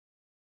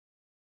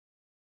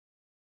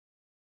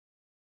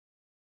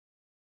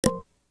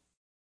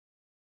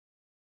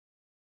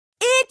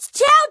It's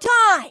chow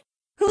time!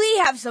 We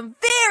have some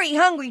very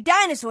hungry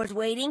dinosaurs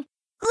waiting.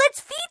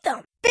 Let's feed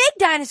them. Big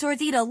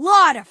dinosaurs eat a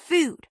lot of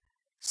food.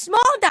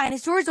 Small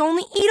dinosaurs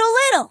only eat a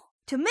little.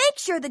 To make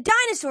sure the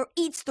dinosaur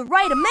eats the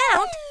right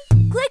amount,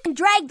 click and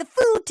drag the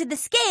food to the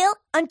scale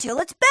until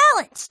it's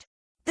balanced.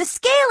 The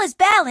scale is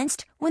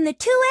balanced when the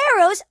two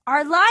arrows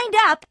are lined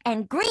up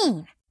and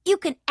green. You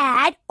can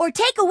add or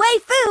take away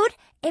food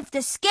if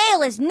the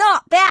scale is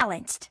not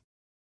balanced.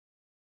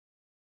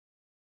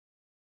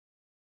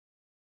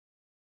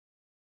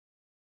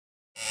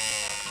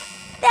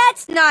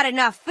 That's not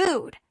enough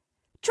food.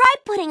 Try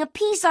putting a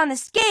piece on the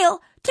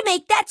scale to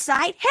make that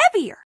side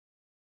heavier.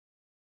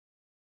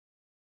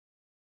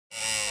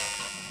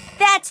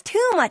 That's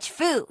too much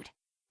food.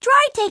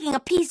 Try taking a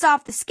piece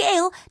off the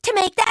scale to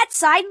make that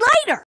side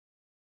lighter.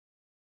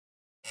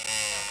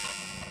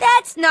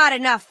 That's not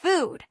enough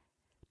food.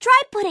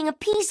 Try putting a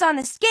piece on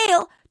the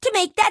scale to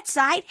make that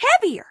side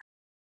heavier.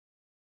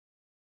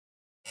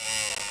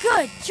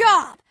 Good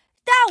job!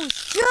 That was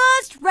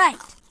just right.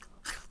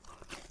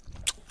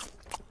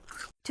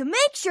 To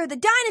make sure the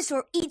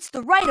dinosaur eats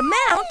the right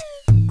amount,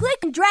 click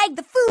and drag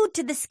the food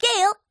to the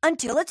scale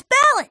until it's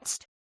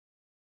balanced.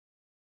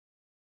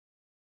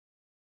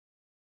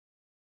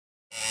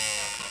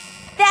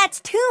 That's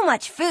too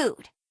much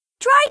food.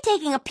 Try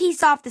taking a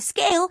piece off the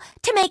scale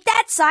to make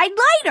that side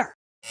lighter.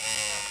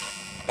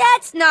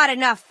 That's not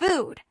enough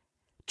food.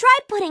 Try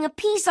putting a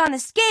piece on the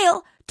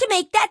scale to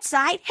make that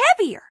side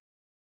heavier.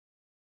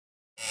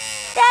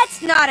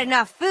 That's not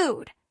enough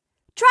food.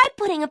 Try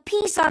putting a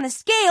piece on the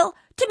scale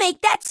to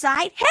make that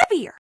side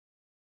heavier.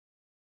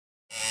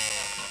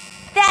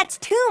 That's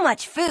too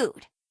much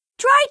food.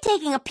 Try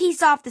taking a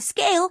piece off the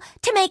scale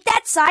to make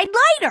that side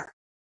lighter.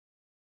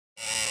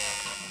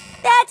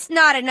 That's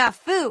not enough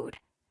food.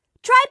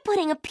 Try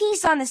putting a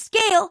piece on the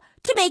scale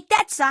to make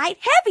that side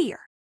heavier.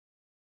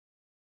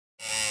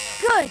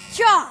 Good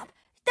job!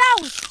 That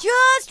was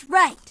just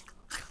right.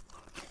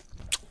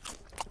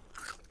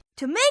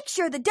 To make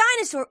sure the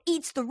dinosaur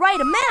eats the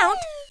right amount,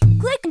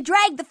 click and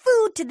drag the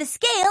food to the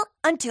scale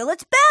until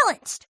it's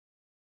balanced.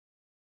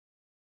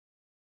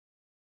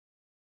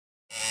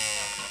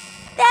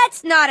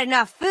 That's not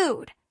enough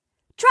food.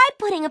 Try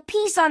putting a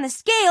piece on the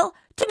scale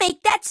to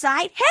make that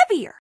side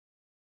heavier.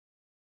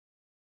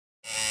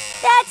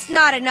 That's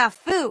not enough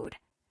food.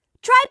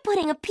 Try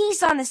putting a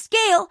piece on the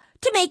scale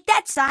to make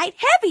that side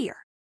heavier.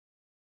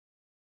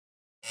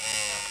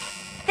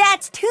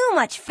 That's too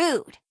much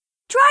food.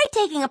 Try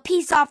taking a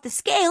piece off the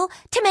scale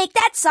to make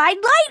that side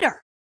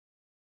lighter.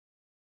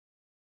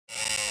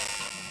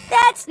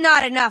 That's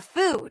not enough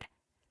food.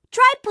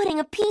 Try putting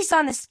a piece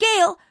on the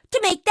scale to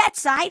make that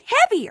side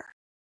heavier.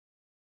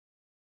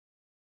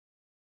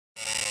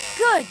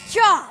 Good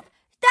job!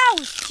 That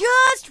was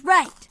just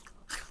right.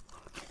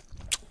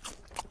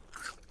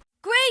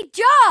 Great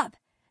job!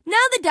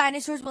 Now the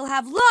dinosaurs will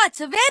have lots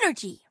of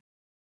energy.